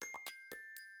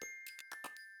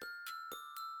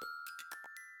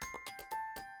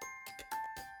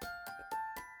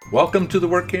Welcome to the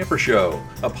Work Camper Show,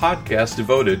 a podcast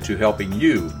devoted to helping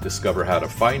you discover how to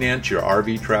finance your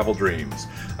RV travel dreams.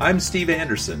 I'm Steve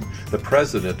Anderson, the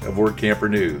president of Work Camper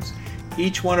News.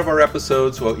 Each one of our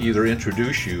episodes will either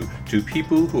introduce you to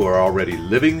people who are already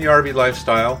living the RV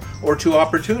lifestyle or to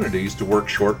opportunities to work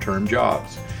short-term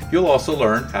jobs. You'll also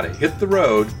learn how to hit the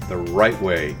road the right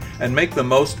way and make the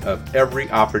most of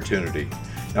every opportunity.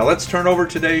 Now let's turn over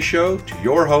today's show to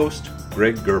your host,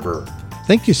 Greg Gerber.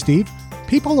 Thank you, Steve.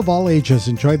 People of all ages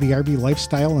enjoy the RV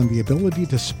lifestyle and the ability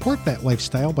to support that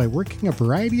lifestyle by working a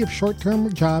variety of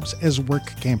short-term jobs as work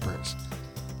campers.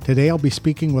 Today I'll be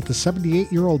speaking with a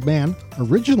 78-year-old man,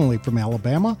 originally from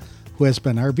Alabama, who has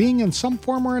been RVing in some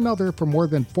form or another for more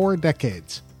than 4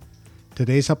 decades.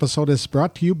 Today's episode is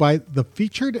brought to you by the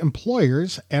featured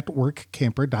employers at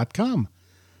workcamper.com.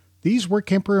 These work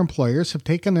camper employers have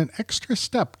taken an extra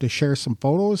step to share some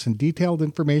photos and detailed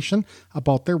information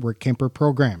about their work camper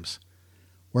programs.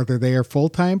 Whether they are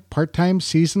full-time, part-time,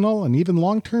 seasonal, and even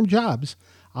long-term jobs,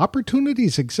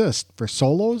 opportunities exist for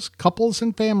solos, couples,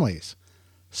 and families.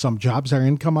 Some jobs are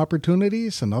income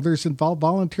opportunities, and others involve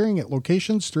volunteering at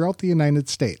locations throughout the United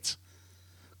States.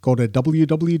 Go to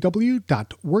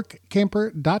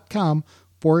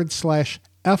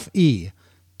www.workcamper.com/FE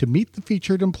to meet the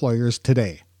featured employers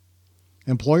today.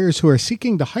 Employers who are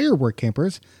seeking to hire work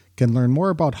campers can learn more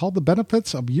about how the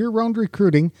benefits of year-round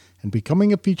recruiting and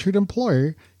becoming a featured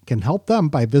employer can help them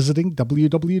by visiting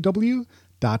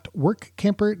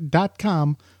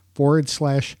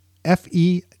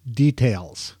www.workcamper.com/FE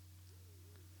details.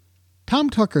 Tom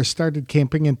Tucker started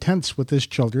camping in tents with his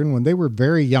children when they were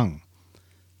very young.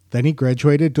 Then he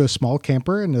graduated to a small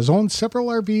camper and has owned several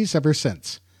RVs ever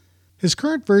since. His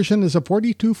current version is a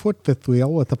 42-foot fifth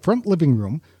wheel with a front living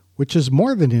room, which is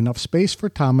more than enough space for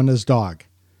Tom and his dog.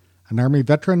 An Army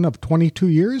veteran of 22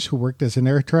 years who worked as an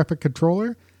air traffic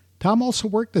controller, Tom also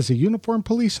worked as a uniformed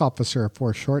police officer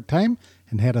for a short time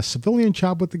and had a civilian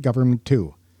job with the government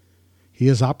too. He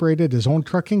has operated his own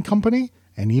trucking company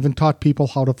and even taught people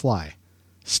how to fly.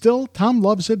 Still, Tom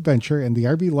loves adventure and the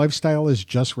RV lifestyle is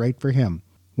just right for him.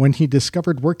 When he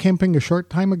discovered work camping a short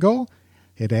time ago,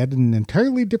 it added an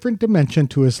entirely different dimension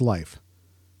to his life.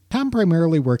 Tom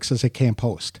primarily works as a camp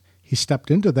host. He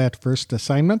stepped into that first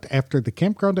assignment after the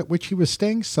campground at which he was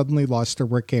staying suddenly lost their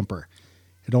work camper.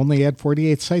 It only had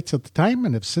 48 sites at the time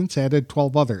and have since added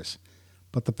 12 others.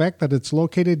 But the fact that it's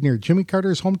located near Jimmy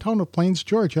Carter's hometown of Plains,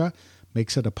 Georgia,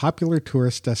 makes it a popular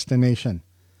tourist destination.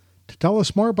 To tell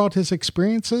us more about his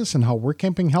experiences and how work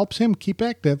camping helps him keep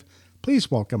active,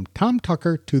 please welcome Tom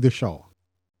Tucker to the show.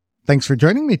 Thanks for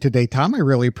joining me today, Tom. I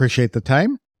really appreciate the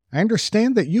time. I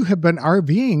understand that you have been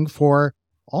RVing for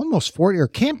almost 40, or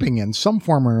camping in some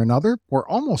form or another, for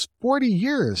almost 40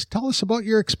 years. Tell us about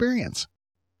your experience.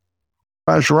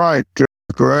 That's right,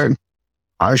 Greg.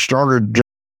 I started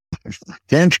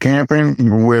tent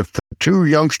camping with 2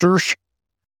 youngsters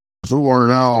who are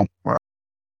now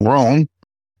grown.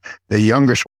 The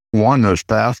youngest one has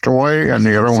passed away, and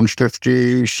the other one's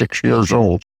 56 years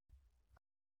old.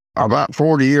 About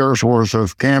 40 years worth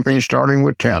of camping, starting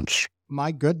with tents.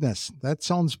 My goodness, that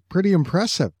sounds pretty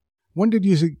impressive. When did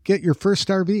you get your first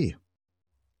RV?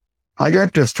 I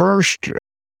got the first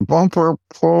bumper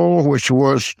pull, which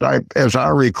was, as I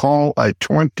recall, a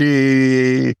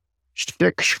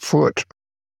 26-foot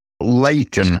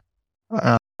Layton.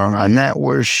 And that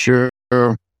was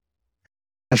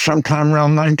sometime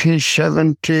around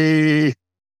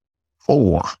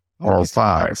 1974 or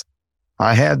 5.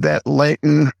 I had that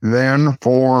Layton then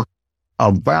for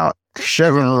about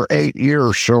 7 or 8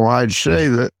 years, so I'd say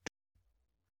that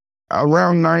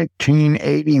around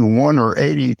 1981 or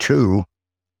 82,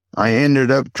 I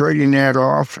ended up trading that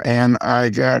off, and I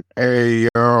got a,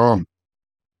 I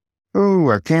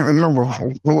can't remember,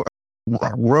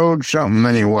 road something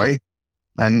anyway,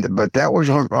 but that was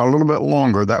a little bit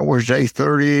longer. That was a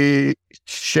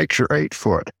 36 or 8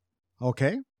 foot.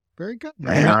 Okay, very good.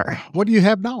 And what do you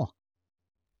have now?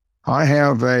 I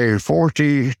have a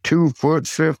 42-foot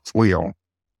fifth wheel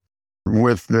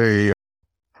with the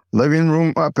living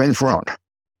room up in front.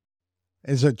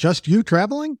 Is it just you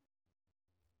traveling?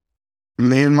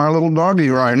 Me and my little doggy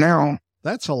right now.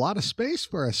 That's a lot of space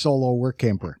for a solo work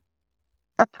camper.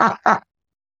 I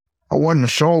wasn't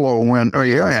solo and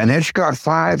it's got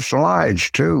 5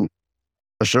 slides too.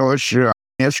 So it's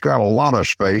got a lot of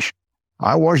space.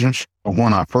 I wasn't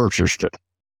when I purchased it.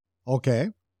 Okay.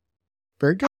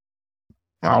 Very good.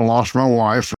 I lost my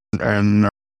wife and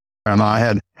I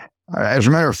had, as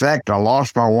a matter of fact, I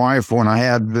lost my wife when I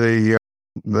had the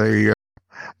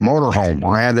motorhome.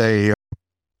 I had a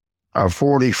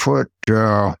 40-foot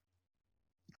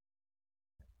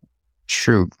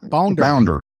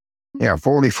Bounder.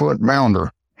 40-foot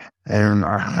bounder. And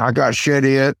I got shed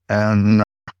it, and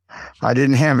I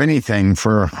didn't have anything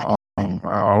for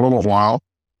a little while.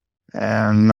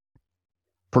 And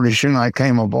pretty soon I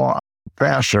came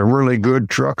past a really good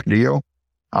truck deal.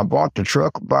 I bought the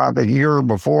truck about a year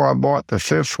before I bought the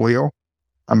fifth wheel.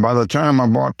 And by the time I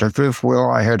bought the fifth wheel,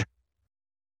 I had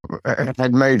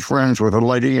made friends with a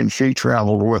lady, and she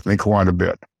traveled with me quite a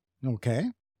bit. Okay.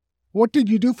 What did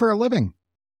you do for a living?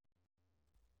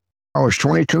 I was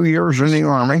 22 years in the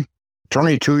Army,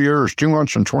 22 years, 2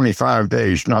 months and 25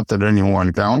 days, not that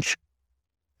anyone counts,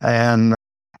 and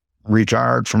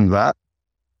retired from that.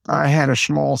 I had a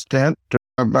small stint,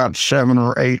 about 7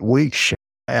 or 8 weeks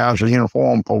as a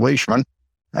uniformed policeman,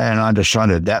 and I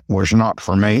decided that was not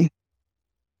for me.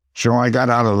 So I got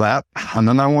out of that, and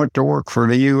then I went to work for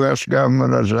the U.S.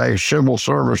 government as a civil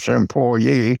service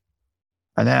employee,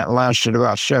 and that lasted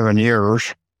about 7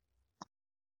 years.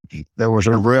 There was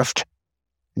a rift,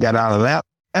 got out of that,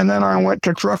 and then I went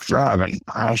to truck driving.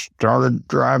 I started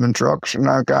driving trucks, and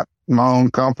I got my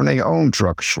own company, owned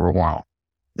trucks for a while.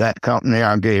 That company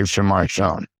I gave to my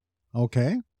son.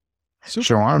 Okay. Super.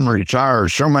 So I'm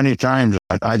retired so many times,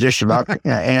 I just about,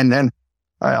 and then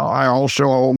I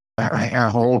also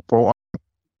hold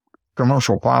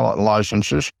commercial pilot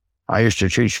licenses. I used to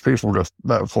teach people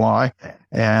to fly,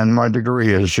 and my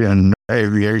degree is in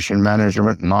aviation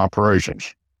management and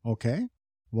operations. Okay.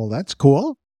 Well, that's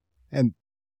cool. And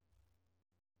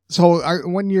so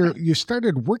when you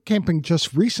started work camping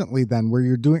just recently then, where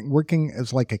you're working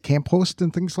as like a camp host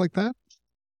and things like that?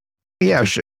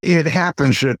 Yes, it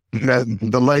happens that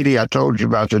the lady I told you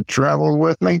about that traveled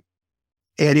with me,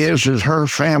 it is her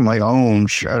family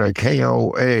owns a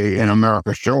KOA in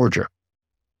Americus, Georgia.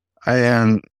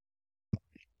 And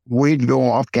we'd go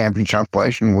off camping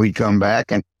someplace, and we'd come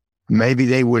back, and maybe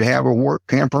they would have a work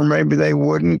camper, maybe they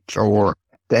wouldn't, or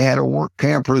they had a work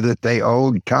camper that they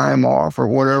owed time off or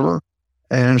whatever.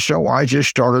 And so I just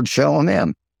started filling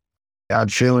in.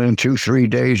 I'd fill in 2-3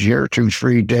 days here,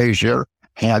 2-3 days here.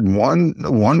 Had one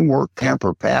work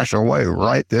camper pass away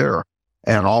right there,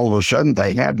 and all of a sudden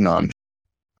they had none.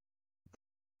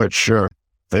 But sure,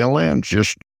 fill in,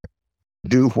 just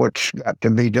do what's got to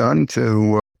be done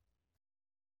to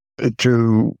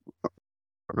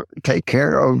take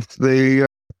care of the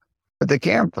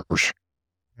campers.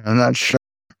 And that's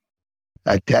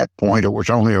at that point it was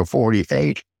only a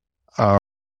 48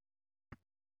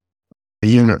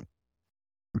 unit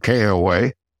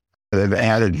KOA. They've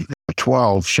added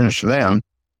 12 since then.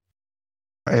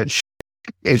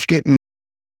 It's getting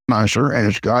nicer, and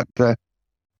it's got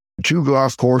 2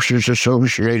 golf courses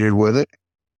associated with it,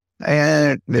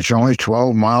 and it's only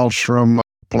 12 miles from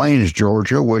Plains,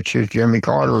 Georgia, which is Jimmy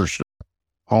Carter's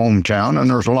hometown, and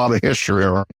there's a lot of history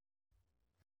around.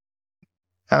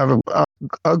 Have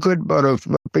a good bit of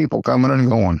people coming and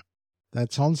going.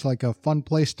 That sounds like a fun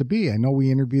place to be. I know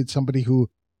we interviewed somebody who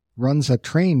runs a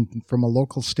train from a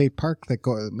local state park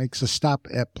that makes a stop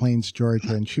at Plains,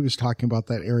 Georgia, and she was talking about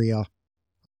that area.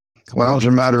 Well, as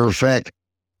a matter of fact,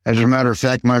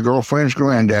 my girlfriend's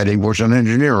granddaddy was an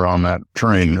engineer on that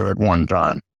train at one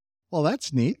time. Well,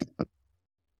 that's neat.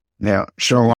 Yeah.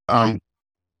 So, that's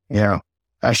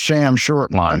Sam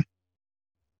Shortline.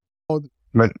 Oh,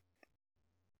 but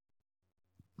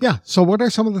yeah. So, what are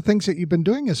some of the things that you've been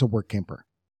doing as a work camper?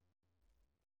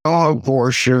 Oh, of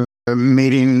course,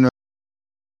 meeting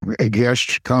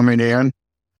guests coming in,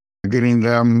 getting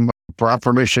them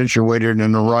properly situated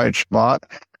in the right spot.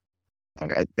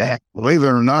 Believe it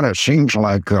or not, it seems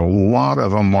like a lot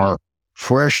of them are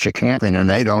fresh to camping, and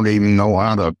they don't even know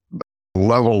how to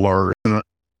level or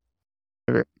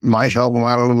it might help them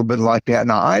out a little bit like that.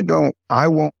 Now, I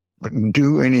won't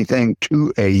do anything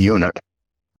to a unit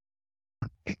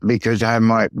because I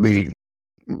might be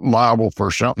liable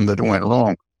for something that went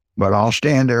wrong, but I'll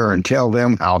stand there and tell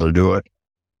them how to do it.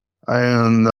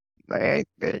 And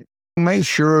make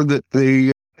sure that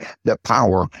the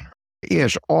power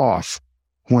is off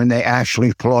when they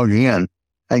actually plug in,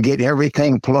 and get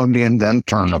everything plugged in, then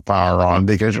turn the power on,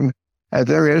 because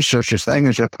there is such a thing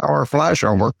as a power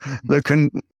flashover that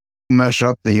can mess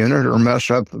up the unit or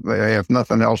mess up, if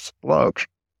nothing else, plugs.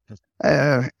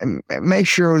 Make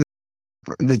sure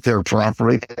that they're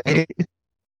properly paid,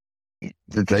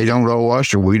 that they don't owe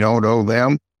us or we don't owe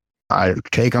them. I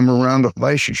take them around the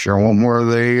place and show them where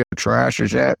the trash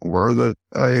is at, where the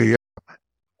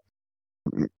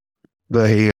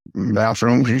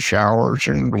bathrooms and showers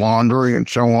and laundry and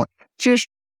so on. Just,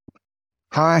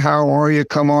 hi, how are you?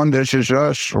 Come on, this is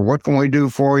us. Or what can we do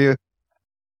for you?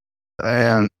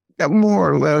 And more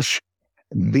or less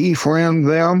befriend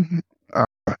them,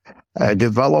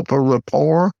 develop a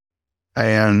rapport,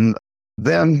 and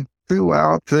Then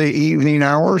throughout the evening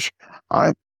hours,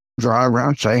 I drive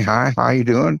around, say hi, how you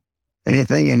doing?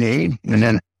 Anything you need? And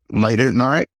then late at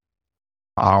night,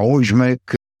 I always make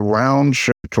rounds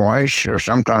twice or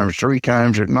sometimes 3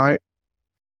 times at night,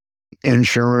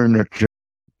 ensuring that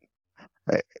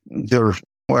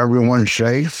everyone's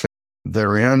safe.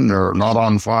 They're not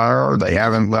on fire. They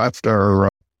haven't left their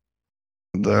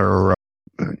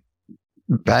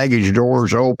baggage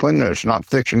doors open. It's not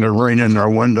fixing to rain in their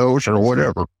windows or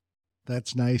whatever.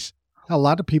 That's nice. A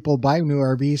lot of people buy new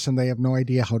RVs and they have no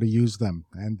idea how to use them.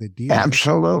 And the dealers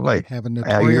Absolutely have a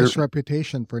notorious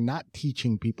reputation for not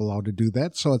teaching people how to do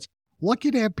that. So it's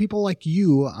lucky to have people like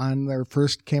you on their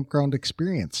first campground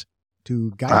experience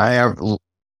to guide. I have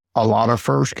a lot of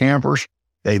first campers.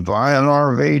 They buy an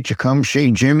RV to come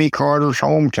see Jimmy Carter's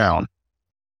hometown.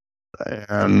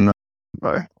 And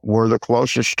we're the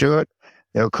closest to it.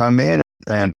 They'll come in,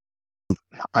 and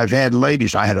I've had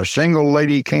ladies. I had a single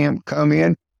lady come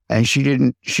in, and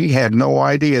she had no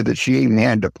idea that she even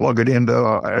had to plug it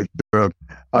into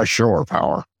a shore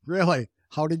power. Really?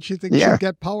 How did she think she'd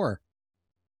get power?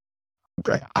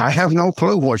 I have no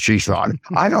clue what she thought.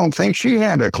 I don't think she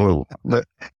had a clue. But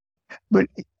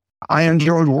I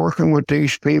enjoyed working with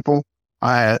these people.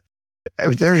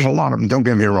 There's a lot of them, don't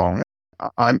get me wrong.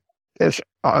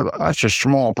 That's a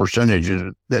small percentage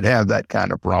that have that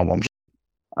kind of problems.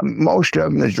 Most of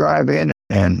them that drive in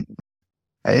and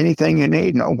anything you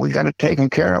need, no, we got it taken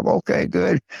care of. Okay,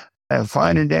 good.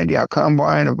 Fine and dandy. I'll come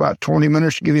by in about 20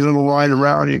 minutes, give you a little ride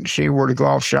around. You can see where the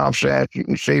golf shop's at. You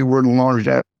can see where the laundry's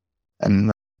at.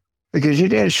 And because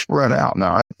it is spread out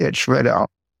now, it's spread out.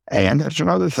 And that's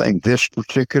another thing. This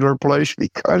particular place,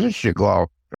 because it's a golf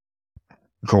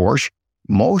course,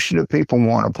 most of the people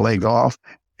want to play golf,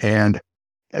 and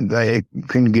they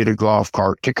can get a golf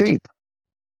cart to keep.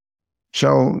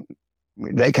 So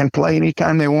they can play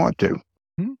anytime they want to.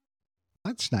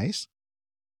 That's nice.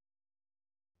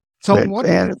 So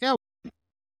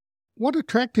what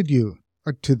attracted you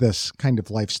to this kind of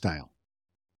lifestyle?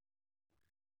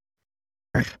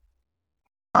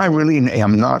 I really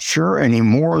am not sure any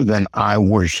more than I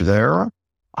was there.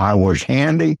 I was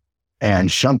handy, and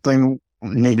something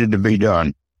needed to be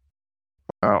done.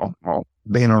 Well,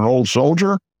 being an old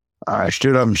soldier, I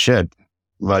stood up and said,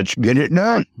 let's get it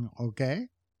done. Okay.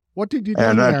 What did you do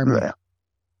in the Army?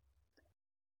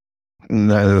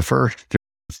 The first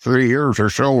 3 years or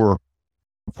so were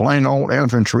plain old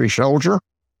infantry soldier.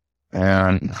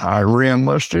 And I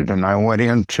re-enlisted, and I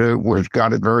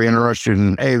got very interested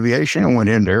in aviation and went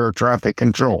into air traffic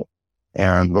control.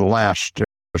 And the last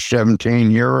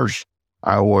 17 years,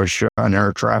 I was an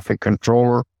air traffic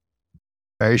controller,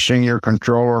 a senior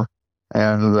controller,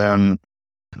 and then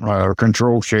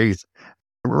control chief,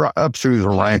 up through the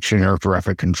ranks in air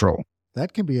traffic control.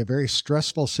 That can be a very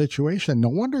stressful situation. No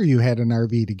wonder you had an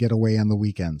RV to get away on the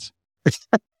weekends.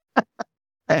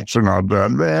 That's not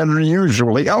bad, man.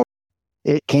 Usually,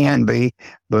 it can be,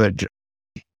 but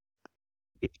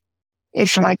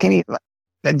it's like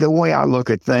the way I look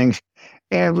at things,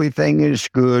 everything is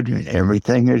good and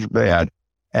everything is bad.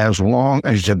 As long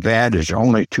as the bad is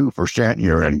only 2%,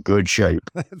 you're in good shape.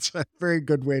 That's a very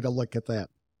good way to look at that.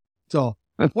 So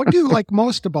what do you like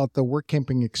most about the work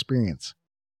camping experience?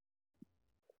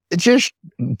 It's just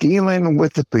dealing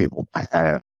with the people.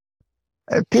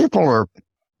 People are,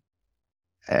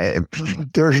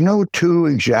 there's no two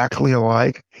exactly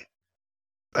alike,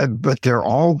 but they're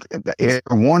all,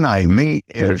 one I meet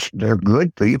they're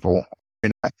good people.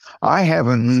 And I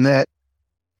haven't met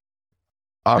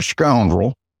a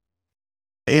scoundrel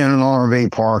in an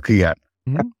RV park yet.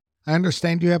 Mm-hmm. I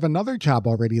understand you have another job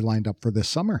already lined up for this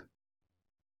summer.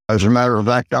 As a matter of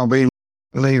fact, I'll be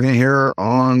leaving here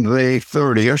on the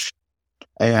 30th,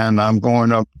 and I'm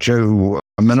going up to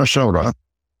Minnesota.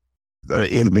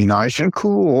 It'll be nice and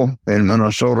cool in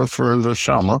Minnesota for the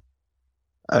summer,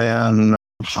 and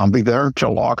I'll be there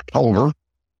until October,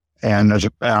 and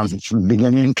I'm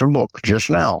beginning to look just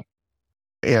now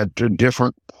at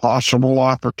different possible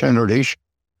opportunities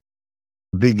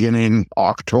beginning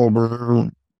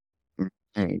October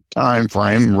time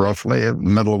frame, roughly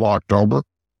middle of October,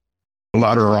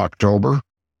 latter October.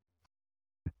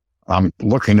 I'm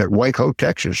looking at Waco,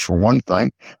 Texas, for one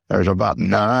thing. There's about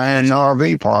 9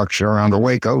 RV parks around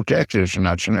Waco, Texas, and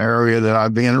that's an area that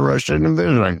I'd be interested in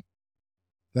visiting.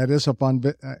 That is a fun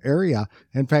area.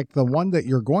 In fact, the one that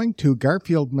you're going to,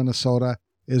 Garfield, Minnesota,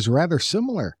 is rather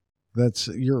similar.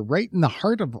 You're right in the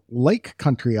heart of lake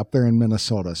country up there in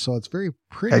Minnesota, so it's very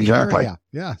pretty area.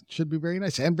 Yeah, it should be very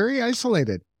nice and very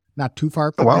isolated. Not too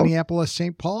far from Minneapolis,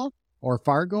 St. Paul, or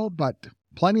Fargo, but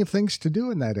plenty of things to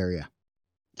do in that area.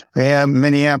 Yeah,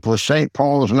 Minneapolis, St.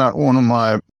 Paul is not one of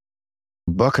my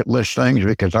bucket list things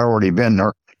because I've already been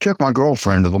there. Took my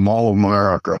girlfriend to the Mall of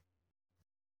America.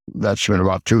 That's been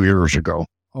about 2 years ago.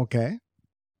 Okay.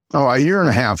 Oh, a year and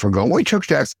a half ago. We took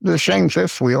the same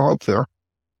fifth wheel up there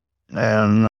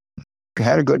and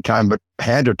had a good time, but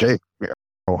had to take,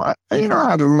 you know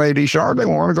how the ladies are. They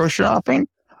want to go shopping.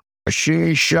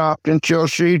 She shopped until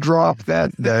she dropped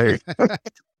that day.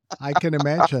 I can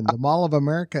imagine. The Mall of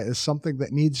America is something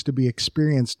that needs to be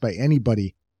experienced by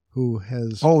anybody who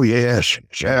has... Oh, yes.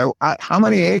 So, how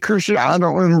many acres? I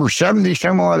don't remember. 70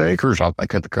 some odd acres, I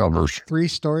think, at the covers. 3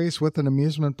 stories with an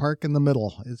amusement park in the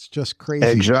middle. It's just crazy.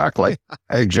 Exactly.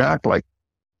 Exactly.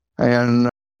 And,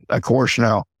 of course,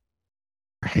 now,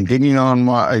 getting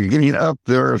up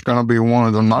there is going to be one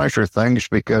of the nicer things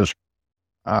because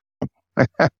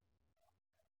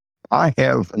I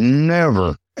have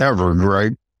never, ever,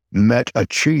 Greg, met a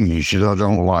cheese that I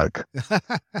don't like.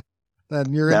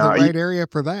 Then you're in the right area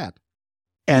for that.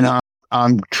 And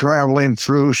I'm traveling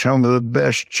through some of the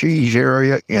best cheese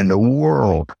area in the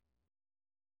world.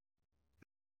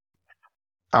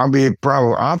 I'll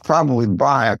probably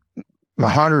buy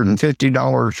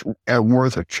 $150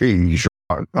 worth of cheese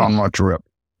on my trip.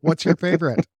 What's your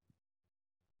favorite?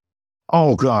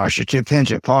 Oh gosh, it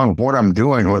depends upon what I'm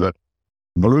doing with it.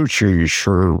 Blue cheese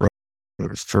for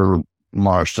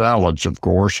my salads, of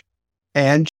course,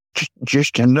 and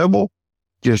just a nibble,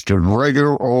 just a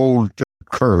regular old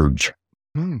curds.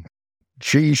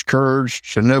 Cheese curds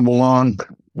to nibble on.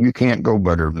 You can't go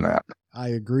better than that. I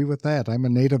agree with that. I'm a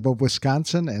native of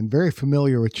Wisconsin and very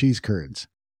familiar with cheese curds.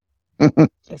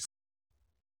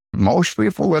 Most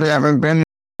people that haven't been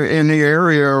in the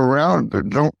area around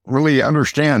don't really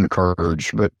understand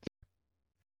curds, but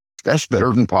that's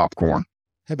better than popcorn.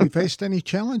 Have you faced any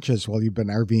challenges while you've been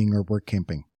RVing or work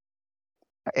camping?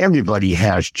 Everybody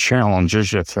has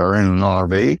challenges if they're in an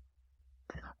RV.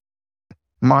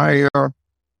 My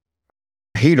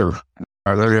heater,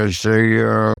 that is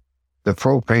the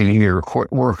propane heater,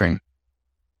 quit working.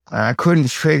 I couldn't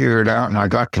figure it out, and I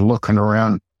got to looking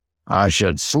around. I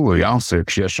said, "Phooey, I'll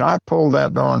fix this." I pulled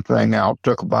that darn thing out.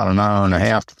 Took about an hour and a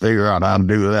half to figure out how to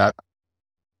do that.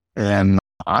 And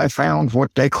I found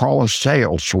what they call a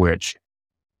sail switch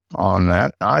on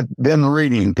that. I've been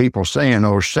reading people saying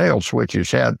those sail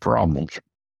switches had problems.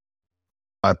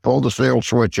 I pulled the sail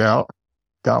switch out,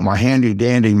 got my handy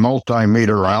dandy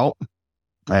multimeter out,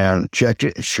 and checked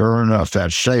it. Sure enough,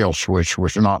 that sail switch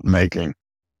was not making.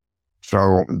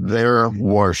 So there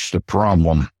was the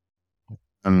problem.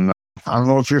 And I don't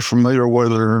know if you're familiar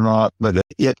with it or not, but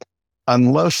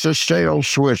unless the sail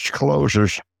switch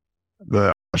closes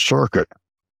the circuit,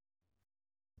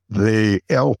 the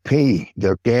LP,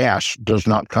 the gas, does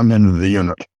not come into the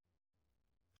unit.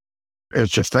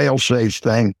 It's a fail-safe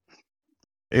thing.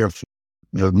 If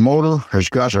the motor has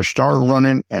got to start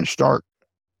running and start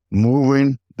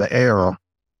moving the air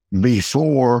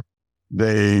before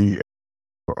the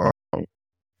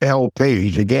LP,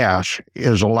 the gas,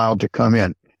 is allowed to come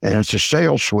in. And it's a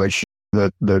sail switch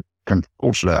that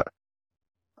controls that.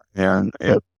 And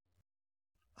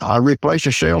I replaced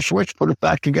the sail switch, put it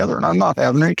back together, and I'm not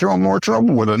having any more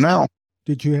trouble with it now.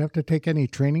 Did you have to take any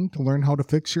training to learn how to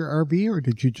fix your RV, or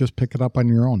did you just pick it up on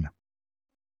your own?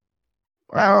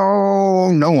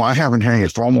 Oh, no, I haven't had any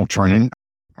formal training.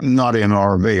 Not in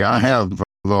RV. I have,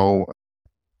 though,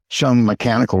 some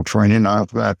mechanical training.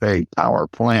 I've got a power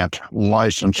plant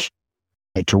license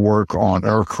to work on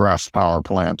aircraft power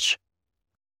plants.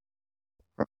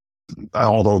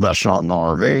 Although that's not an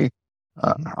RV,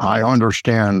 I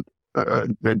understand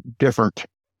the different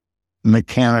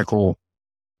mechanical,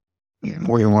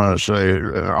 what do you want to say,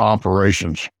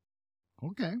 operations.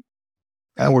 Okay.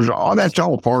 That's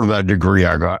all part of that degree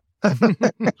I got.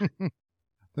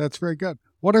 That's very good.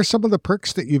 What are some of the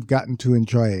perks that you've gotten to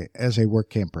enjoy as a work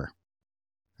camper?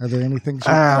 Are there any things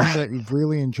that you've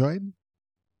really enjoyed?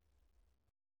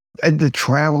 The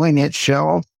traveling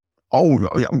itself? Oh,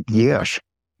 yes.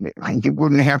 You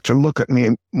wouldn't have to look at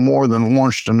me more than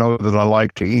once to know that I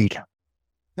like to eat.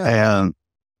 Yeah.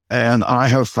 And I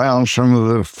have found some of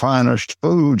the finest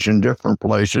foods in different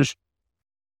places.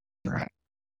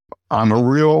 I'm a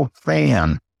real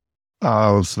fan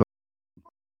of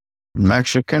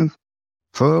Mexican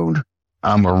food.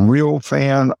 I'm a real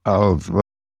fan of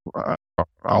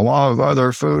a lot of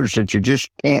other foods that you just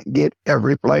can't get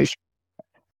every place.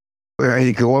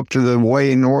 You go up to the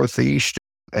way northeast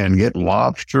and get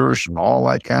lobsters and all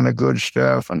that kind of good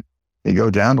stuff. And you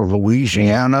go down to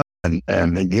Louisiana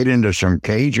and they get into some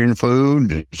Cajun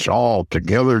food. It's all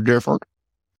together different.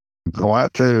 Go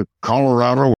out to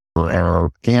Colorado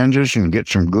or Kansas and get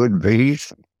some good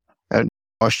beef.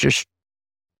 it's just,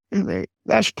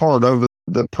 that's part of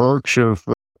the perks of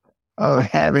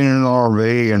having an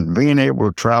RV and being able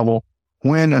to travel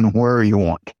when and where you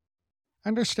want. I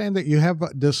understand that you have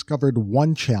discovered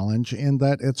one challenge in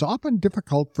that it's often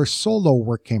difficult for solo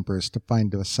work campers to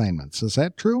find assignments. Is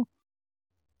that true?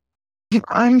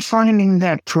 I'm finding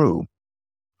that true.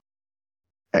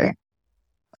 Eh,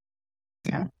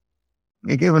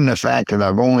 Given the fact that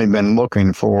I've only been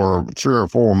looking for 3 or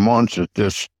 4 months at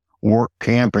this work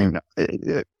camping,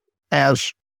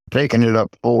 as taking it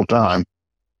up full time,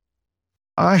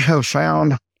 I have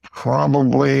found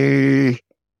probably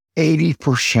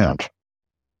 80%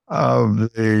 of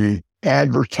the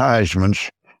advertisements,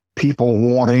 people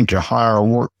wanting to hire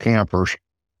work campers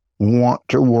want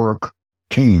to work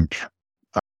teams.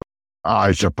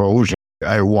 I suppose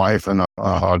a wife and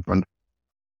a husband.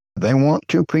 They want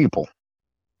 2 people.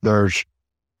 There's,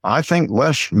 I think,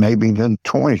 less maybe than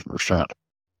 20%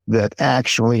 that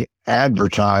actually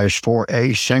advertise for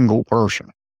a single person.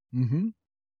 Mm-hmm.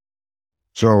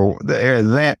 So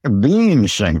that being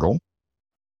single,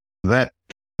 that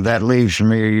leaves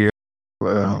me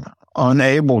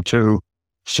unable to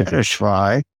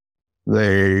satisfy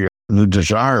the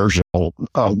desires of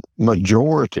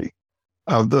majority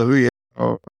of the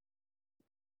what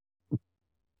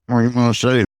you want to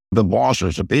say, the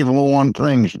bosses, the people who want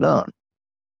things done.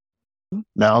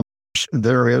 Now,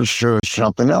 there is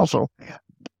something else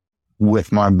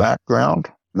with my background,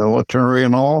 military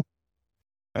and all,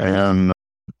 and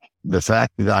the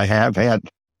fact that I have had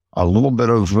a little bit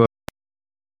of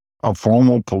a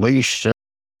formal police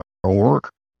work.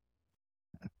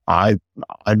 I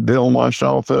bill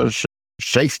myself as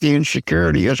safety and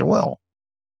security as well.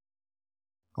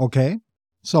 Okay.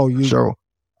 So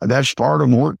that's part of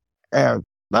work.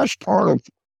 That's part of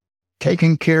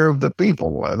taking care of the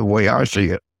people, the way I see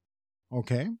it.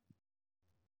 Okay.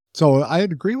 So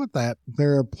I'd agree with that.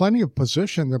 There are plenty of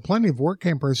work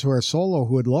campers who are solo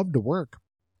who would love to work.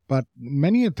 But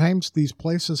many a times these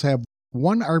places have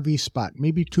one RV spot,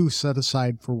 maybe 2 set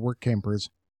aside for work campers,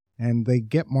 and they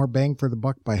get more bang for the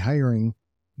buck by hiring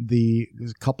the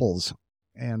couples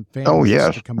and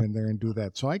families to come in there and do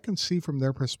that. So I can see from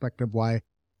their perspective why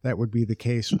that would be the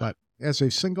case. But as a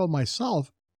single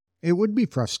myself, it would be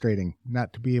frustrating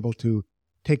not to be able to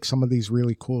take some of these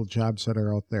really cool jobs that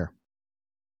are out there.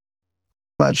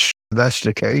 That's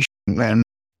the case, and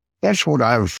that's what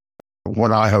I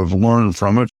have learned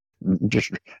from it.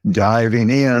 Just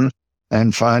diving in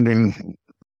and finding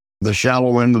the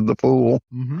shallow end of the pool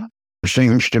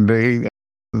seems to be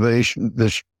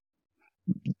the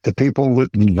people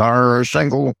that are a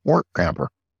single work camper.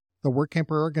 The Work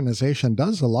Camper organization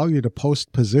does allow you to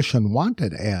post position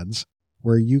wanted ads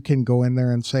where you can go in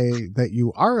there and say that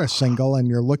you are a single and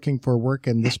you're looking for work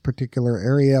in this particular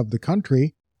area of the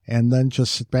country, and then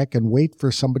just sit back and wait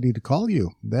for somebody to call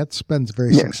you. That's been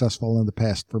very successful in the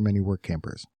past for many work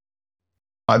campers.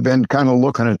 I've been kind of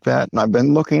looking at that, and I've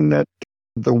been looking at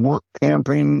the work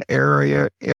camping area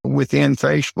within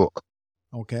Facebook.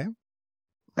 Okay.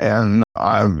 And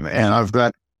I've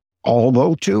got,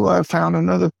 although too, I found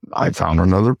another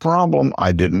problem.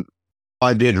 I did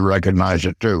recognize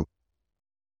it too.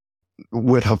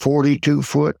 With a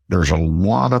 42-foot, there's a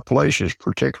lot of places,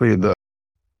 particularly the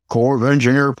Corps of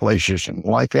Engineer places and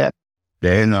like that.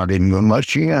 They're not even going to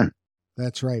let you in.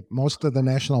 That's right. Most of the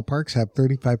national parks have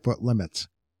 35-foot limits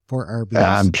for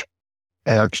RVs.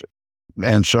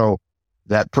 And so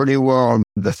that pretty well,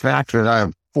 the fact that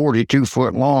I'm 42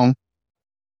 foot long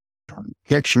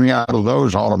kicks me out of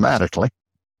those automatically.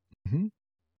 Mm-hmm.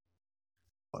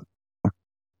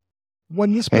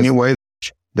 Anyway,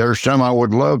 there's some I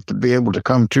would love to be able to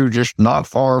come to, just not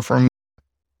far from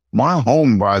my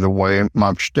home, by the way.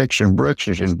 My Sticks and Bricks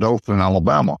is in Dothan,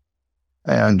 Alabama.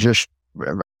 And just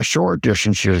a short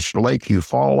distance is Lake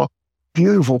Eufaula.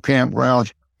 Beautiful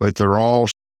campgrounds, but they're all...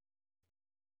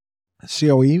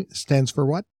 COE stands for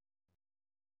what?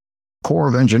 Corps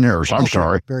of Engineers. I'm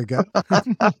sorry. Very good.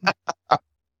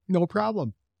 No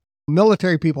problem.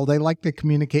 Military people, they like to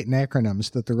communicate in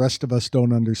acronyms that the rest of us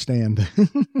don't understand.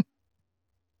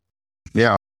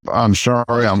 Yeah, I'm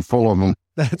sorry. I'm full of them.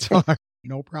 That's all right.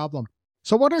 No problem.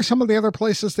 So what are some of the other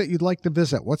places that you'd like to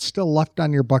visit? What's still left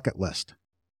on your bucket list?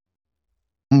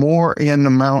 More in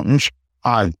the mountains.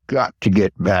 I've got to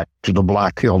get back to the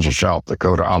Black Hills of South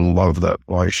Dakota. I love that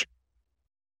place.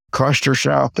 Custer,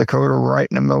 South Dakota, right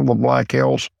in the middle of the Black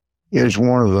Hills, is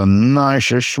one of the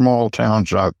nicest small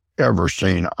towns I've ever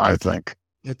seen, I think.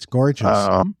 It's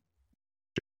gorgeous.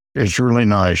 It's really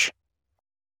nice.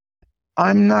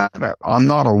 I'm not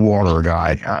a water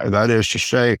guy. That is to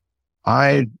say,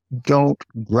 I don't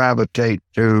gravitate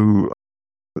to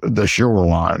the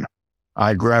shoreline.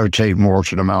 I gravitate more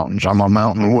to the mountains. I'm a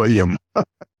Mountain William.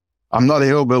 I'm not a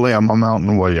hillbilly. I'm a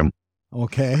Mountain William.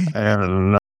 Okay.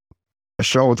 And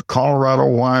so Colorado,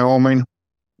 Wyoming,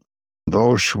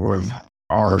 those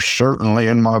are certainly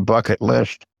in my bucket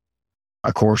list.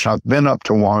 Of course, I've been up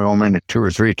to Wyoming 2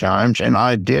 or 3 times, and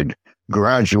I did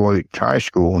graduate high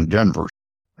school in Denver.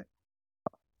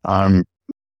 I'm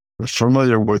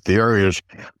familiar with the areas,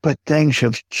 but things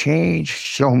have changed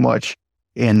so much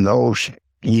in those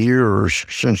years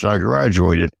since I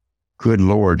graduated. Good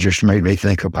Lord, just made me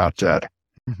think about that.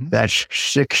 Mm-hmm. That's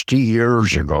 60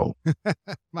 years ago.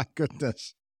 My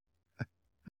goodness.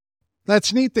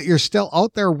 That's neat that you're still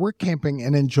out there work camping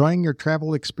and enjoying your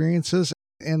travel experiences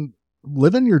and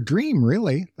living your dream,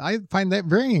 really. I find that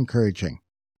very encouraging.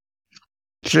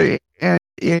 See, and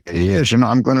it is, and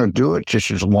I'm going to do it just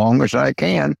as long as I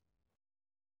can.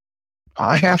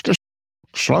 I have to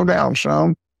slow down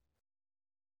some.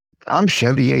 I'm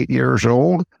 78 years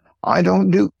old. I don't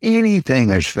do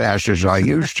anything as fast as I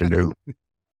used to do.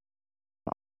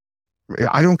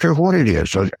 I don't care what it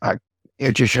is.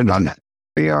 It just done.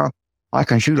 Yeah, I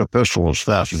can shoot a pistol as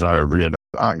fast as I ever did.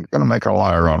 I'm going to make a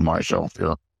liar out of myself.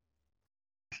 Yeah.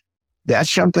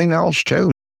 That's something else,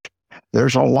 too.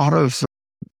 There's a lot of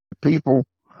people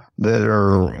that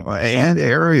are in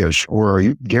areas where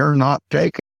you dare not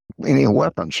take any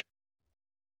weapons.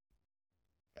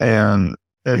 And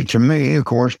to me, of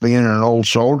course, being an old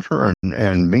soldier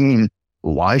and being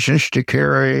licensed to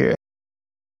carry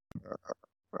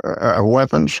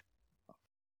weapons,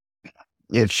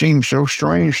 it seems so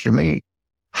strange to me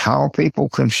how people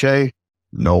can say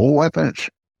no weapons.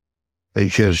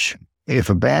 Because if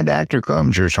a bad actor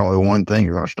comes, there's only one thing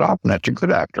you're going to stop, and that's a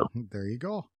good actor. There you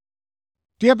go.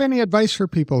 Do you have any advice for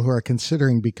people who are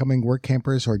considering becoming work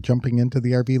campers or jumping into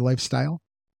the RV lifestyle?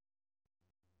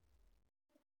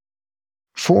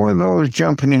 For those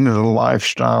jumping into the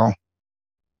lifestyle,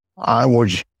 I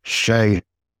would say,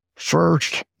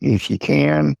 first, if you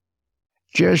can,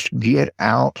 just get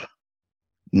out,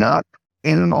 not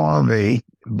in an RV,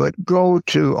 but go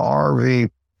to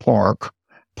RV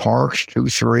parks 2,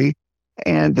 3,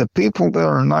 and the people that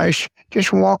are nice,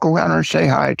 just walk around and say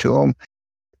hi to them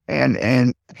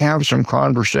and have some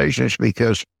conversations,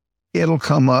 because it'll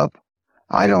come up.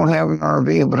 I don't have an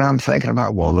RV, but I'm thinking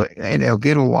about, well, and they'll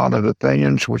get a lot of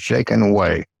opinions which they can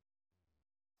weigh.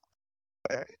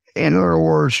 In other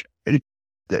words,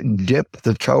 dip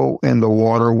the toe in the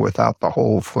water without the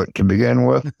whole foot to begin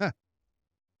with.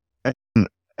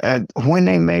 and when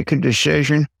they make a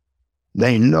decision,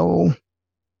 they know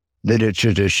that it's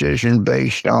a decision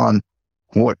based on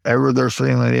whatever their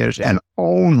feeling is, and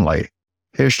only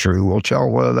history will tell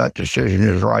whether that decision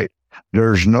is right.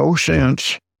 There's no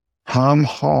sense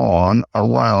hum-hawing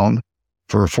around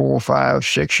for 4, 5,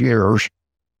 6 years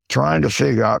trying to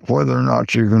figure out whether or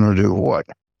not you're going to do what.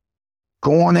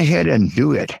 Go on ahead and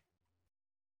do it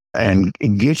and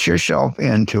get yourself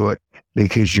into it,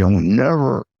 because you'll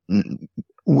never,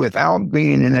 without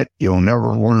being in it, you'll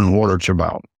never learn what it's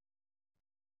about.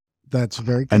 That's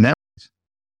very good. And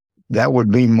that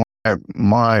would be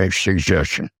my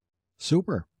suggestion.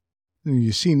 Super.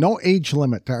 You see no age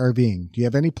limit to RVing. Do you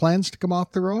have any plans to come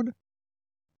off the road?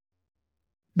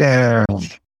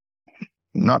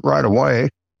 Not right away.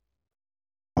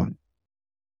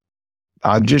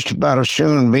 I'd just about as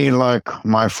soon be like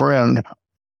my friend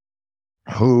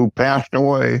who passed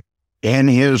away in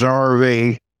his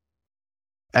RV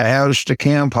as the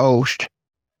camp host.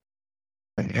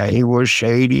 He was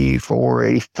 84,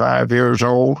 85 years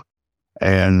old,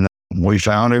 and we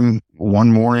found him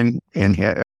one morning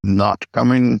and not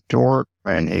coming to work,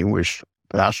 and he was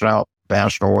passed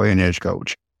away in his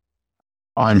coach.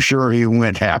 I'm sure he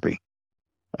went happy.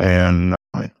 And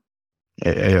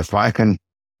if I can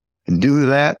do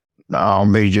that,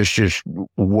 I'll be just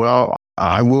well,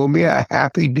 I will be a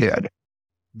happy dead.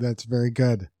 That's very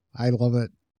good. I love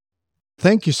it.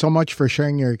 Thank you so much for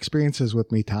sharing your experiences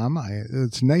with me, Tom.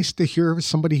 It's nice to hear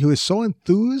somebody who is so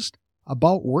enthused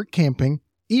about work camping,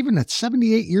 even at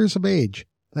 78 years of age.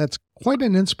 That's quite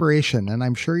an inspiration, and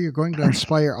I'm sure you're going to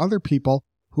inspire other people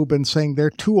who've been saying they're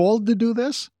too old to do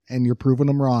this, and you're proving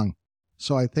them wrong.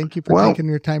 So I thank you for taking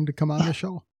your time to come on the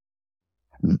show.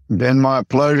 Been my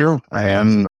pleasure,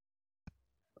 and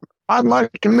I'd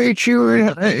like to meet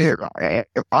you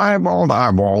eyeball to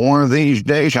eyeball. One of these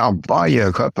days, I'll buy you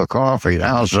a cup of coffee.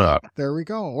 How's that? There we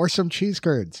go. Or some cheese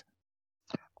curds.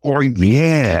 Or,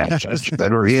 yes, that's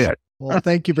better yet. Well,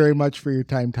 thank you very much for your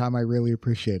time, Tom. I really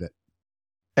appreciate it.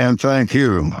 And thank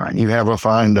you. You have a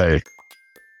fine day.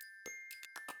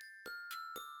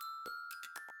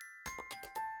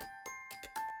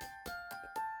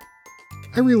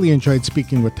 I really enjoyed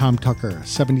speaking with Tom Tucker, a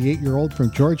 78-year-old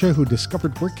from Georgia who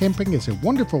discovered work camping is a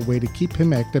wonderful way to keep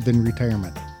him active in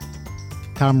retirement.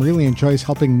 Tom really enjoys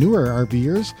helping newer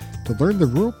RVers to learn the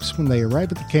ropes when they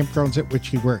arrive at the campgrounds at which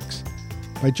he works.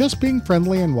 By just being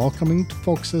friendly and welcoming to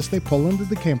folks as they pull into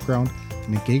the campground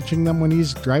and engaging them when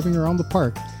he's driving around the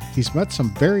park, he's met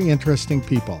some very interesting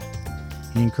people.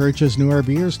 He encourages new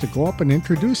RVers to go up and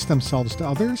introduce themselves to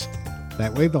others.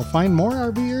 That way they'll find more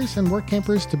RVers and work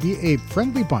campers to be a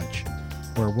friendly bunch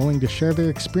who are willing to share their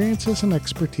experiences and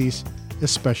expertise,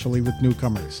 especially with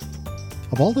newcomers.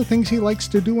 Of all the things he likes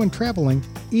to do when traveling,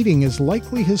 eating is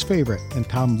likely his favorite, and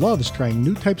Tom loves trying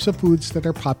new types of foods that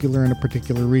are popular in a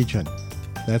particular region.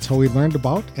 That's how he learned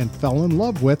about and fell in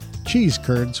love with cheese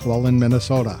curds while in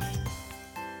Minnesota.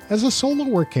 As a solo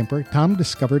work camper, Tom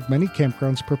discovered many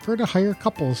campgrounds prefer to hire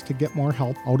couples to get more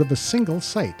help out of a single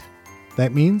site.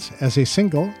 That means, as a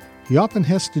single, he often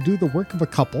has to do the work of a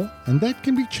couple, and that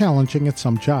can be challenging at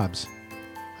some jobs.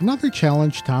 Another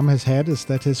challenge Tom has had is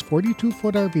that his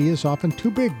 42-foot RV is often too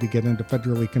big to get into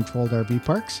federally controlled RV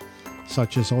parks,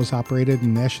 such as those operated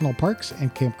in national parks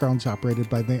and campgrounds operated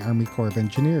by the Army Corps of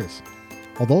Engineers.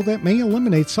 Although that may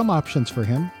eliminate some options for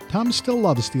him, Tom still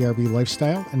loves the RV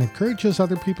lifestyle and encourages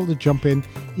other people to jump in,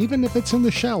 even if it's in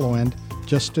the shallow end,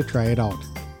 just to try it out.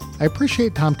 I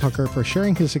appreciate Tom Tucker for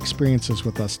sharing his experiences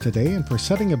with us today and for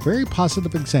setting a very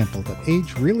positive example that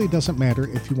age really doesn't matter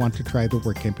if you want to try the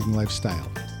work camping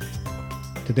lifestyle.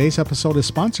 Today's episode is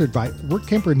sponsored by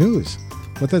Workamper News.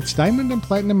 With its Diamond and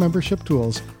Platinum membership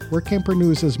tools, Workamper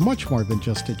News is much more than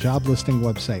just a job listing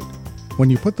website. When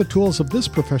you put the tools of this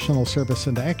professional service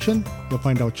into action, you'll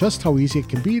find out just how easy it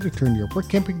can be to turn your work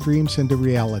camping dreams into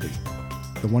reality.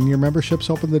 The one-year memberships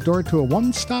open the door to a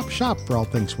one-stop shop for all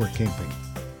things work camping.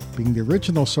 Being the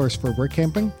original source for work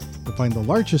camping, you'll find the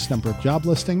largest number of job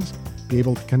listings, be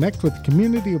able to connect with the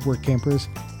community of work campers,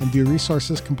 and view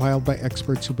resources compiled by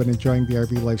experts who've been enjoying the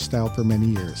RV lifestyle for many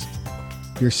years.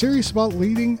 If you're serious about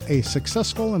leading a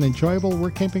successful and enjoyable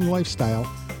work camping lifestyle,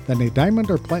 then a Diamond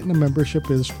or Platinum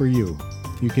membership is for you.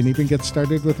 You can even get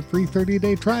started with a free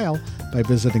 30-day trial by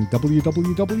visiting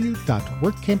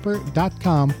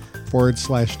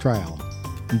www.workcamper.com/trial.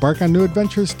 Embark on new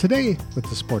adventures today with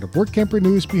the support of Workamper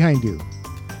News behind you.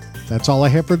 That's all I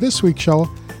have for this week's show.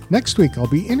 Next week, I'll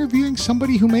be interviewing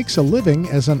somebody who makes a living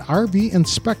as an RV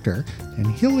inspector,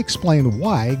 and he'll explain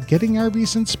why getting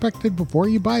RVs inspected before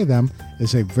you buy them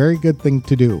is a very good thing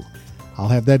to do. I'll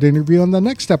have that interview on the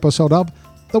next episode of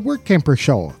The Work Camper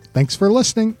Show. Thanks for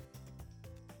listening.